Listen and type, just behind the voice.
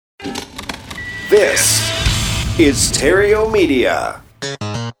This is Stereo Media.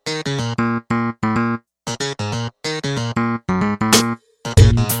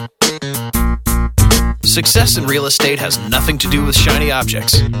 Success in real estate has nothing to do with shiny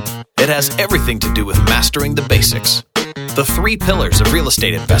objects. It has everything to do with mastering the basics. The 3 pillars of real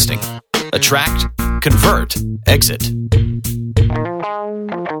estate investing: attract, convert, exit.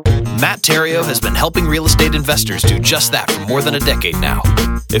 Matt Theriault has been helping real estate investors do just that for more than a decade now.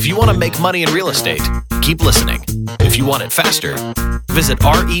 If you want to make money in real estate, keep listening. If you want it faster, visit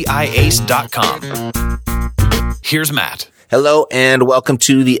reiace.com. Here's Matt. Hello and welcome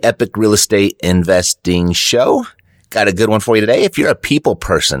to the Epic Real Estate Investing Show. Got a good one for you today. If you're a people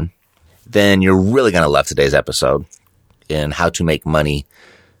person, then you're really going to love today's episode in how to make money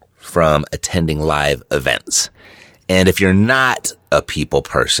from attending live events. And if you're not a people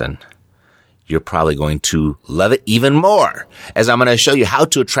person, you're probably going to love it even more, as I'm going to show you how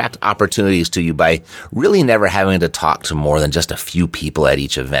to attract opportunities to you by really never having to talk to more than just a few people at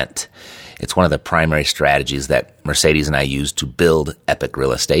each event. It's one of the primary strategies that Mercedes and I use to build Epic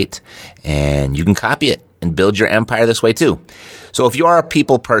Real Estate, and you can copy it and build your empire this way too. So if you are a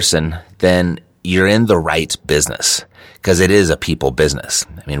people person, then you're in the right business, because it is a people business.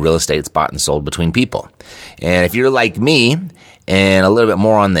 I mean, real estate's bought and sold between people. And if you're like me and a little bit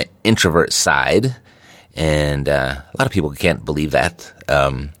more on the introvert side, and a lot of people can't believe that,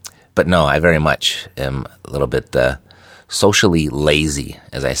 but no, I very much am a little bit socially lazy,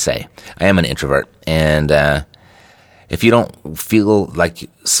 as I say. I am an introvert, and if you don't feel like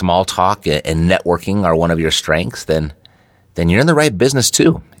small talk and networking are one of your strengths, then you're in the right business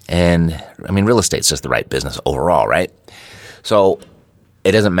too. And I mean, real estate's just the right business overall, right? So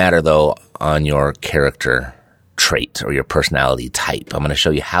it doesn't matter though on your character trait or your personality type. I'm going to show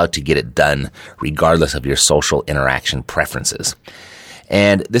you how to get it done regardless of your social interaction preferences.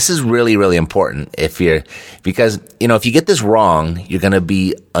 And this is really, really important because if you get this wrong, you're going to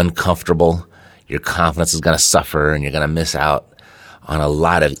be uncomfortable. Your confidence is going to suffer, and you're going to miss out on a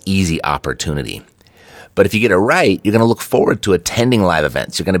lot of easy opportunity. But if you get it right, you're going to look forward to attending live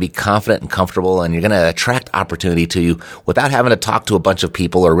events. You're going to be confident and comfortable, and you're going to attract opportunity to you without having to talk to a bunch of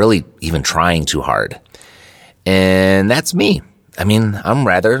people or really even trying too hard. And that's me. I mean, I'm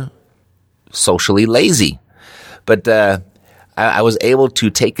rather socially lazy. But I was able to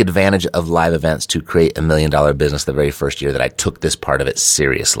take advantage of live events to create $1 million business the very first year that I took this part of it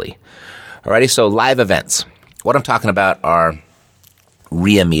seriously. Alrighty, so live events. What I'm talking about are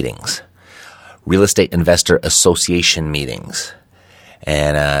RIA meetings, Real Estate Investor Association meetings.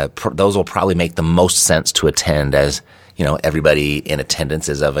 And those will probably make the most sense to attend, as everybody in attendance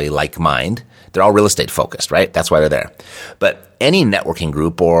is of a like mind. They're all real estate focused, right? That's why they're there. But any networking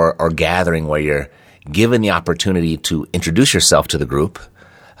group or gathering where you're given the opportunity to introduce yourself to the group,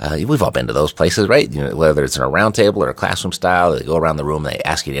 we've all been to those places, right? Whether it's in a round table or a classroom style, they go around the room, they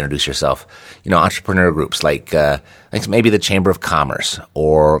ask you to introduce yourself. Entrepreneur groups like maybe the Chamber of Commerce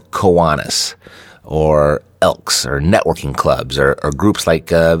or Kiwanis or Elks or networking clubs or groups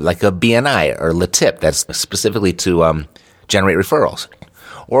like a BNI or LaTip that's specifically to generate referrals.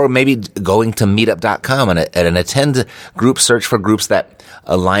 Or maybe going to meetup.com and at an attend group, search for groups that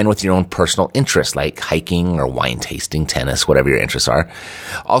align with your own personal interests, like hiking or wine tasting, tennis, whatever your interests are.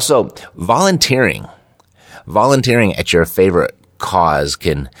 Also, volunteering at your favorite causes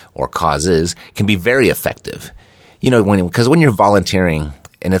can be very effective. Because when you're volunteering,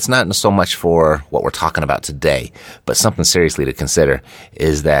 and it's not so much for what we're talking about today, but something seriously to consider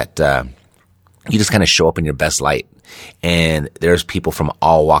is that you just kind of show up in your best light. And there's people from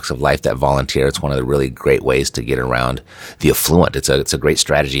all walks of life that volunteer. It's one of the really great ways to get around the affluent. It's a great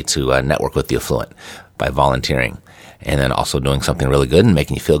strategy to network with the affluent by volunteering, and then also doing something really good and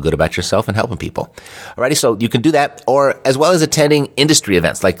making you feel good about yourself and helping people. Alrighty, so you can do that, or as well as attending industry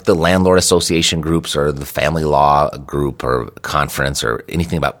events like the Landlord Association groups or the Family Law group or conference or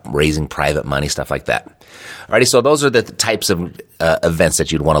anything about raising private money, stuff like that. Alrighty, so those are the types of events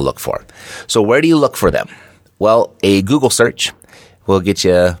that you'd want to look for. So where do you look for them? Well, a Google search will get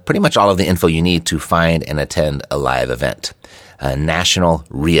you pretty much all of the info you need to find and attend a live event.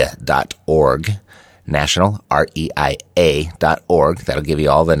 Nationalria.org, national, REIA.org. That'll give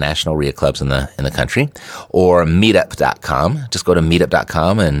you all the national RIA clubs in the country. Or meetup.com. Just go to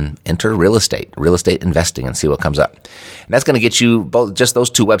meetup.com and enter real estate investing, and see what comes up. And that's going to get you just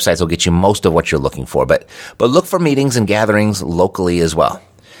those 2 websites will get you most of what you're looking for. But look for meetings and gatherings locally as well.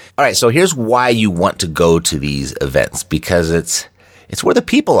 All right, so here's why you want to go to these events, because it's where the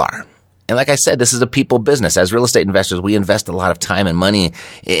people are. And like I said, this is a people business. As real estate investors, we invest a lot of time and money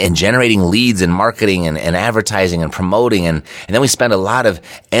in generating leads and marketing and advertising and promoting. And then we spend a lot of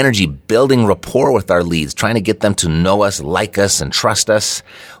energy building rapport with our leads, trying to get them to know us, like us, and trust us.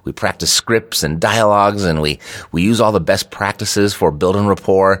 We practice scripts and dialogues, and we use all the best practices for building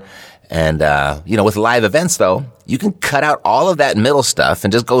rapport. And, with live events, though, you can cut out all of that middle stuff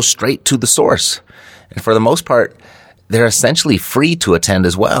and just go straight to the source. And for the most part, they're essentially free to attend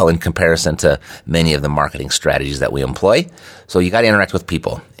as well in comparison to many of the marketing strategies that we employ. So you got to interact with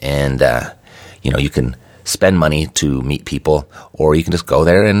people, and, you can spend money to meet people, or you can just go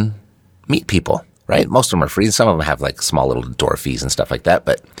there and meet people, right? Most of them are free. Some of them have like small little door fees and stuff like that,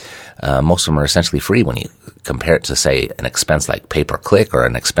 but most of them are essentially free when you compare it to, say, an expense like pay-per-click or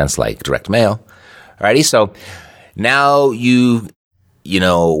an expense like direct mail. Alrighty, so now you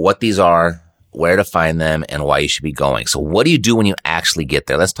know what these are, where to find them, and why you should be going. So what do you do when you actually get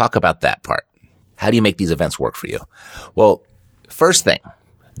there? Let's talk about that part. How do you make these events work for you? Well, first thing,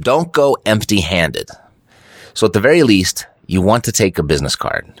 don't go empty-handed. So at the very least, you want to take a business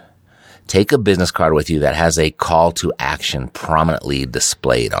card. Take a business card with you that has a call to action prominently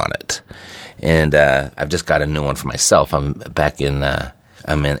displayed on it. And I've just got a new one for myself. I'm back in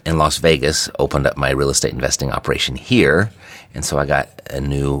Las Vegas, opened up my real estate investing operation here. And so I got a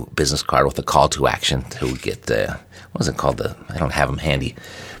new business card with a call to action to get what was it called? I don't have them handy.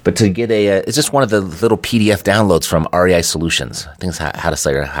 But to get it's just one of the little PDF downloads from REI Solutions. I think it's how to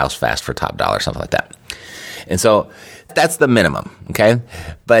sell your house fast for top dollar, something like that. And so that's the minimum, okay?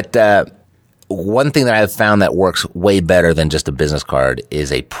 But one thing that I've found that works way better than just a business card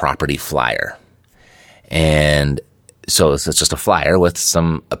is a property flyer. And so it's just a flyer with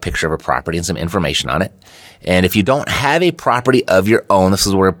a picture of a property and some information on it. And if you don't have a property of your own, this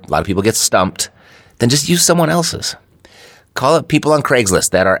is where a lot of people get stumped, then just use someone else's. Call up people on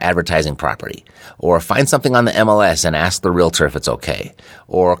Craigslist that are advertising property, or find something on the MLS and ask the realtor if it's okay,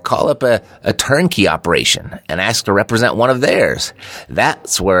 or call up a turnkey operation and ask to represent one of theirs.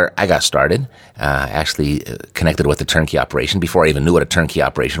 That's where I got started. Actually connected with the turnkey operation before I even knew what a turnkey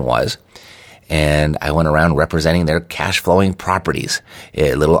operation was. And I went around representing their cash flowing properties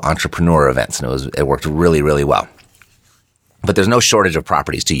at little entrepreneur events, and it worked really, really well. But there's no shortage of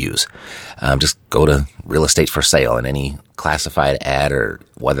properties to use. Just go to Real Estate for Sale and any classified ad, or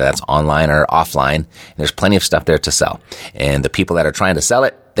whether that's online or offline. There's plenty of stuff there to sell. And the people that are trying to sell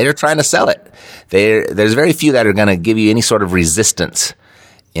it, they're trying to sell it. There's very few that are going to give you any sort of resistance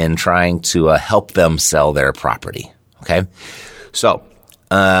in trying to help them sell their property. Okay? So,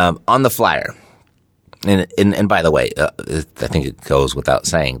 on the flyer, and by the way, I think it goes without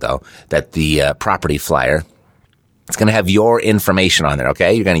saying, though, that the property flyer, it's going to have your information on there,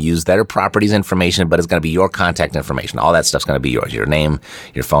 okay? You're going to use their property's information, but it's going to be your contact information. All that stuff's going to be yours, your name,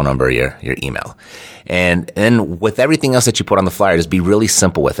 your phone number, your email. And then with everything else that you put on the flyer, just be really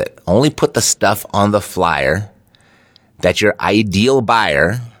simple with it. Only put the stuff on the flyer that your ideal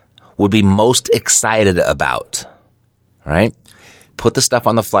buyer would be most excited about, all right? Put the stuff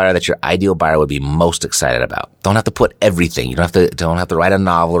on the flyer that your ideal buyer would be most excited about. Don't have to put everything. You don't have to write a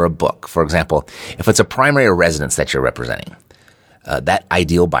novel or a book. For example, if it's a primary residence that you're representing, that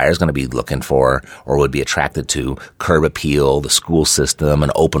ideal buyer is going to be looking for or would be attracted to curb appeal, the school system,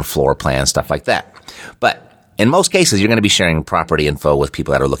 an open floor plan, stuff like that. But in most cases, you're going to be sharing property info with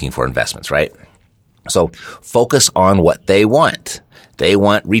people that are looking for investments, right? So focus on what they want. They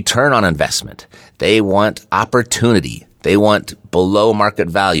want return on investment. They want opportunity. They want below market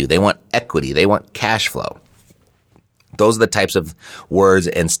value. They want equity. They want cash flow. Those are the types of words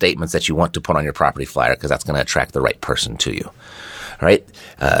and statements that you want to put on your property flyer, because that's going to attract the right person to you. All right?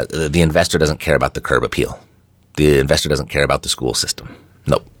 The investor doesn't care about the curb appeal. The investor doesn't care about the school system.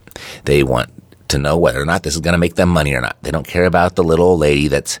 Nope. They want to know whether or not this is going to make them money or not. They don't care about the little old lady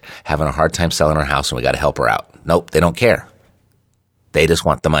that's having a hard time selling her house and we got to help her out. Nope. They don't care. They just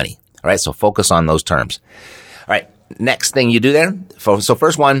want the money. All right? So focus on those terms. All right. Next thing you do there. So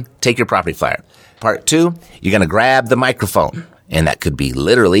first one, take your property flyer. Part two, you're going to grab the microphone. And that could be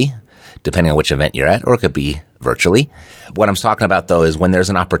literally, depending on which event you're at, or it could be virtually. What I'm talking about, though, is when there's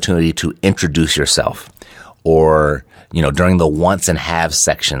an opportunity to introduce yourself, or, during the wants and haves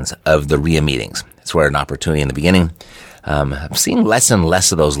sections of the RIA meetings. It's where an opportunity in the beginning. I'm seeing less and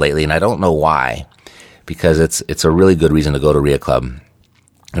less of those lately, and I don't know why, because it's a really good reason to go to RIA Club.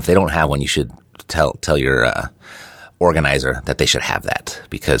 If they don't have one, you should tell your organizer that they should have that,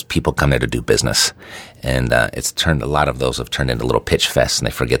 because people come there to do business, and a lot of those have turned into little pitch fests, and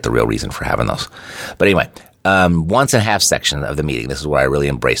they forget the real reason for having those. But anyway, once and a half section of the meeting, this is where I really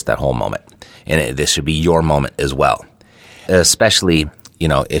embraced that whole moment, and this should be your moment as well. Especially,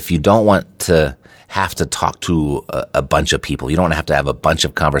 if you don't want to have to talk to a bunch of people, you don't have to have a bunch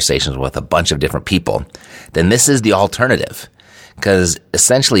of conversations with a bunch of different people, then this is the alternative. Because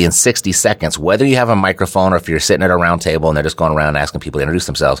essentially in 60 seconds, whether you have a microphone or if you're sitting at a round table and they're just going around asking people to introduce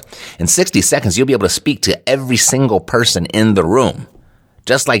themselves, in 60 seconds, you'll be able to speak to every single person in the room.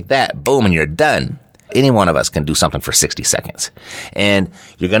 Just like that, boom, and you're done. Any one of us can do something for 60 seconds. And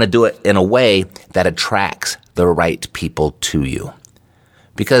you're going to do it in a way that attracts the right people to you.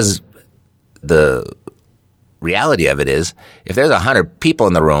 Because the reality of it is, if there's 100 people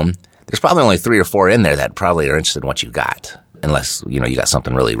in the room, there's probably only 3 or 4 in there that probably are interested in what you got. Unless, you got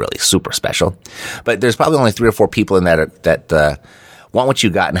something really, really super special. But there's probably only 3 or 4 people in that want what you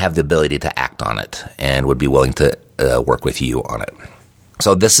got and have the ability to act on it and would be willing to work with you on it.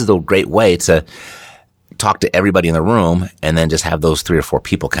 So this is a great way to talk to everybody in the room and then just have those 3 or 4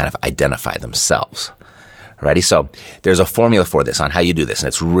 people kind of identify themselves. Alrighty? So there's a formula for this on how you do this, and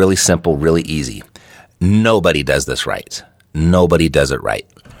it's really simple, really easy. Nobody does this right. Nobody does it right.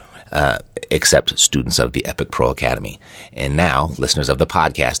 Except students of the Epic Pro Academy. And now, listeners of the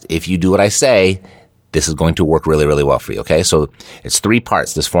podcast, if you do what I say, this is going to work really, really well for you, okay? So it's 3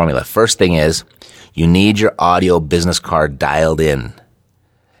 parts, this formula. First thing is, you need your audio business card dialed in.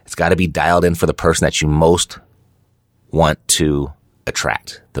 It's got to be dialed in for the person that you most want to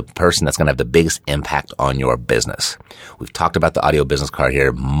attract, the person that's going to have the biggest impact on your business. We've talked about the audio business card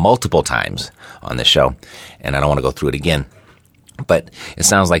here multiple times on this show, and I don't want to go through it again. But it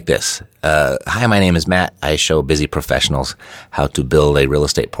sounds like this. Hi, my name is Matt. I show busy professionals how to build a real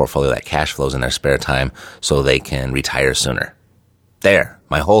estate portfolio that cash flows in their spare time so they can retire sooner. There,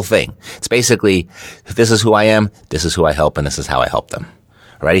 my whole thing. It's basically, this is who I am, this is who I help, and this is how I help them.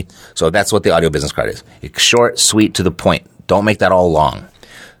 Alrighty? So that's what the audio business card is. It's short, sweet, to the point. Don't make that all long.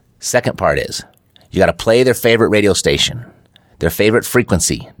 Second part is, you got to play their favorite radio station, their favorite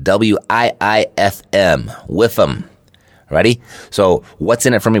frequency, WIIFM, with them. Ready? So what's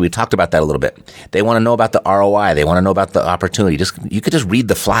in it for me? We talked about that a little bit. They want to know about the ROI. They want to know about the opportunity. You could just read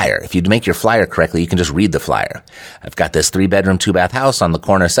the flyer. If you make your flyer correctly, you can just read the flyer. I've got this 3-bedroom, 2-bath house on the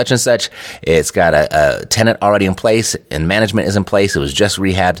corner of such and such. It's got a tenant already in place and management is in place. It was just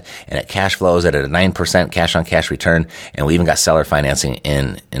rehabbed and it cash flows at a 9% cash on cash return. And we even got seller financing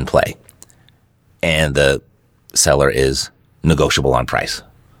in play. And the seller is negotiable on price.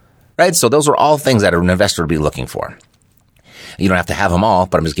 Right? So those are all things that an investor would be looking for. You don't have to have them all,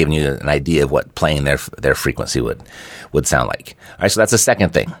 but I'm just giving you an idea of what playing their frequency would sound like. All right, so that's the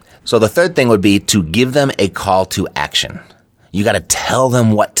second thing. So the third thing would be to give them a call to action. You got to tell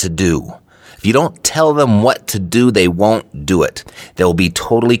them what to do. If you don't tell them what to do, they won't do it. They'll be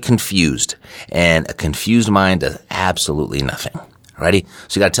totally confused, and a confused mind does absolutely nothing. Alrighty?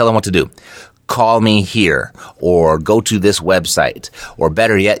 So you got to tell them what to do. Call me here, or go to this website, or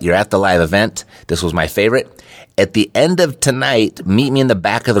better yet, you're at the live event. This was my favorite. At the end of tonight, meet me in the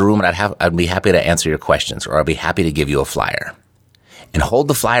back of the room and I'd be happy to answer your questions, or I'd be happy to give you a flyer. And hold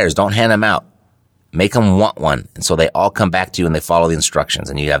the flyers. Don't hand them out. Make them want one. And so they all come back to you and they follow the instructions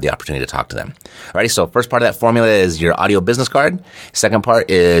and you have the opportunity to talk to them. Alrighty. So first part of that formula is your audio business card. Second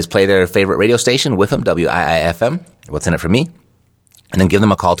part is play their favorite radio station with them, WIIFM. What's in it for me? And then give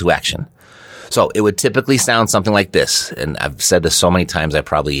them a call to action. So it would typically sound something like this. And I've said this so many times, I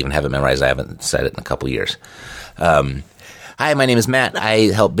probably even have it memorized. I haven't said it in a couple years. Hi, my name is Matt.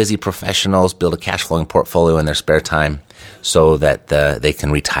 I help busy professionals build a cash flowing portfolio in their spare time so that they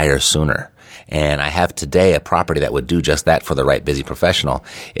can retire sooner. And I have today a property that would do just that for the right busy professional.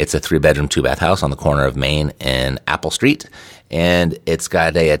 It's a 3-bedroom, 2-bath house on the corner of Main and Apple Street. And it's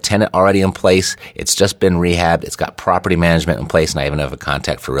got a tenant already in place. It's just been rehabbed. It's got property management in place. And I even have a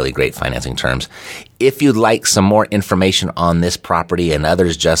contact for really great financing terms. If you'd like some more information on this property and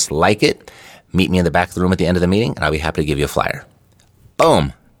others just like it, meet me in the back of the room at the end of the meeting and I'll be happy to give you a flyer.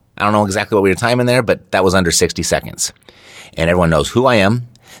 Boom. I don't know exactly what we were timing there, but that was under 60 seconds. And everyone knows who I am.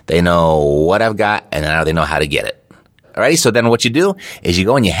 They know what I've got, and now they know how to get it. Alrighty, so then what you do is you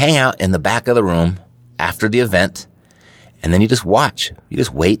go and you hang out in the back of the room after the event, and then you just watch. You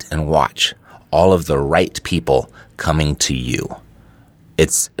just wait and watch all of the right people coming to you.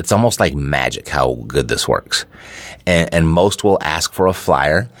 It's almost like magic how good this works. And most will ask for a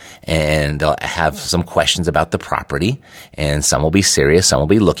flyer, and they'll have some questions about the property, and some will be serious, some will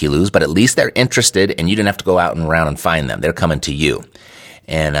be looky-loos, but at least they're interested, and you didn't have to go out and around and find them. They're coming to you.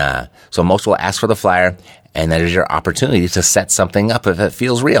 And so most will ask for the flyer, and that is your opportunity to set something up if it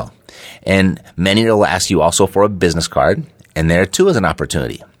feels real. And many will ask you also for a business card, and there too is an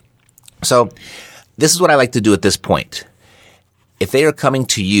opportunity. So this is what I like to do at this point. If they are coming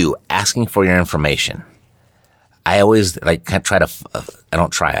to you asking for your information, I always I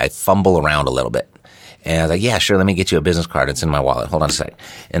fumble around a little bit. And I was like, yeah, sure, let me get you a business card. It's in my wallet. Hold on a sec.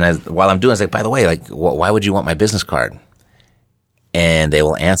 And while I'm doing it, I was like, by the way, why would you want my business card? And they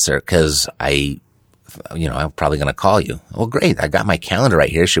will answer, because I'm probably going to call you. Well, great. I got my calendar right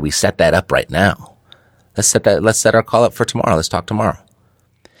here. Should we set that up right now? Let's set our call up for tomorrow. Let's talk tomorrow.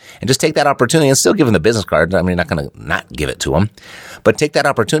 And just take that opportunity and still give them the business card. I mean, you're not going to not give it to them, but take that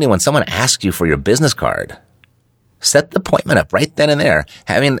opportunity when someone asks you for your business card. Set the appointment up right then and there.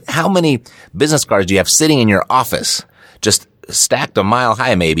 I mean, how many business cards do you have sitting in your office, just stacked a mile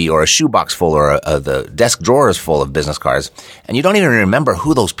high maybe, or a shoebox full, or the desk drawers full of business cards, and you don't even remember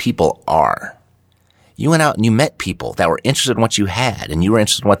who those people are? You went out and you met people that were interested in what you had, and you were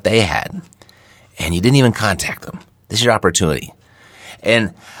interested in what they had, and you didn't even contact them. This is your opportunity.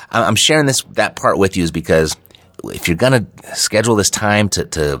 And I'm sharing that part with you is because if you're going to schedule this time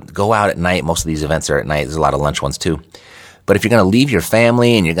to go out at night, most of these events are at night. There's a lot of lunch ones too. But if you're going to leave your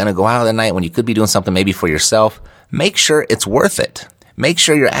family and you're going to go out at night when you could be doing something maybe for yourself, make sure it's worth it. Make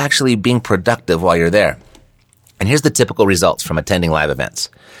sure you're actually being productive while you're there. And here's the typical results from attending live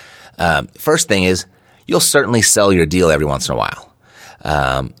events. First thing is, you'll certainly sell your deal every once in a while.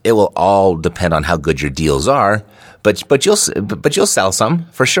 It will all depend on how good your deals are. But you'll sell some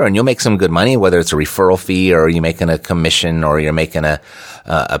for sure, and you'll make some good money, whether it's a referral fee or you're making a commission or you're making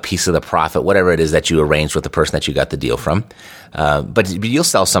a piece of the profit, whatever it is that you arranged with the person that you got the deal from. But you'll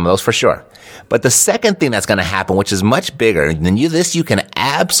sell some of those for sure. But the second thing that's going to happen, which is much bigger than this you can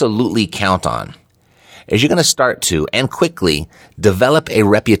absolutely count on, is you're going to start to, and quickly, develop a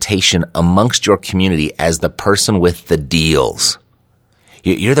reputation amongst your community as the person with the deals.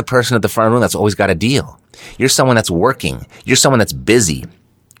 You're the person at the front room that's always got a deal. You're someone that's working. You're someone that's busy.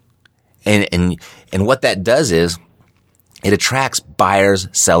 And what that does is it attracts buyers,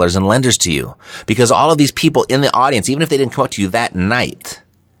 sellers, and lenders to you, because all of these people in the audience, even if they didn't come up to you that night,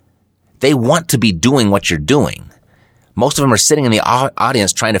 they want to be doing what you're doing. Most of them are sitting in the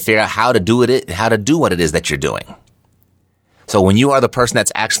audience trying to figure out how to do what it is that you're doing. So when you are the person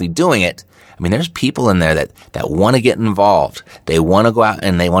that's actually doing it, I mean, there's people in there that want to get involved. They want to go out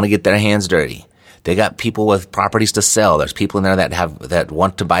and they want to get their hands dirty. They got people with properties to sell. There's people in there that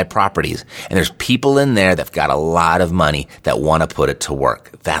want to buy properties. And there's people in there that've got a lot of money that want to put it to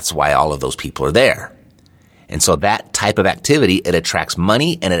work. That's why all of those people are there. And so that type of activity, it attracts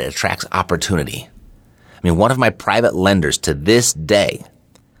money and it attracts opportunity. I mean, one of my private lenders to this day,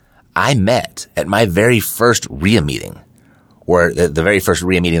 I met at my very first RIA meeting, or the very first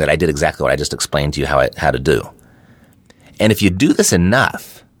RIA meeting that I did exactly what I just explained to you how to do. And if you do this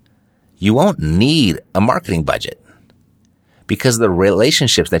enough, you won't need a marketing budget, because the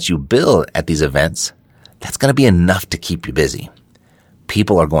relationships that you build at these events, that's going to be enough to keep you busy.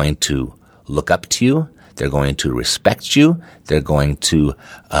 People are going to look up to you. They're going to respect you. They're going to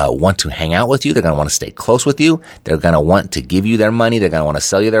want to hang out with you. They're going to want to stay close with you. They're going to want to give you their money. They're going to want to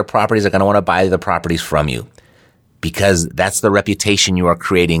sell you their properties. They're going to want to buy the properties from you, because that's the reputation you are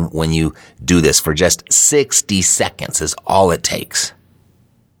creating when you do this for just 60 seconds is all it takes.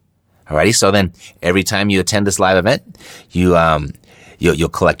 Alrighty, so then every time you attend this live event, you'll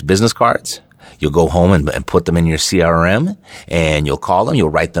collect business cards. You'll go home and put them in your CRM, and you'll call them. You'll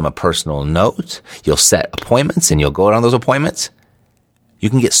write them a personal note. You'll set appointments, and you'll go on those appointments. You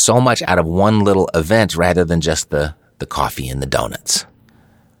can get so much out of one little event rather than just the coffee and the donuts.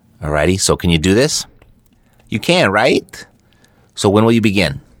 Alrighty, so can you do this? You can, right? So when will you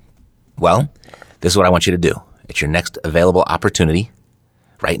begin? Well, this is what I want you to do. It's your next available opportunity.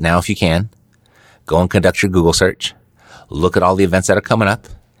 Right now, if you can, go and conduct your Google search, look at all the events that are coming up,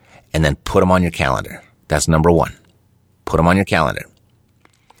 and then put them on your calendar. That's number one. Put them on your calendar.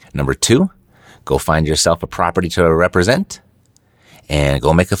 Number two, go find yourself a property to represent and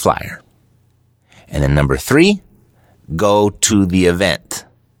go make a flyer. And then number three, go to the event.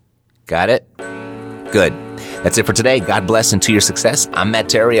 Got it? Good. That's it for today. God bless and to your success. I'm Matt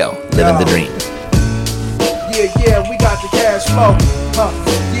Theriault, living the dream. Yeah, we got the cash flow.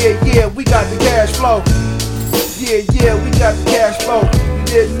 Yeah, we got the cash flow. Yeah, we got the cash flow. You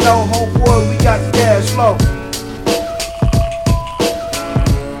didn't know, homeboy, we got the cash flow.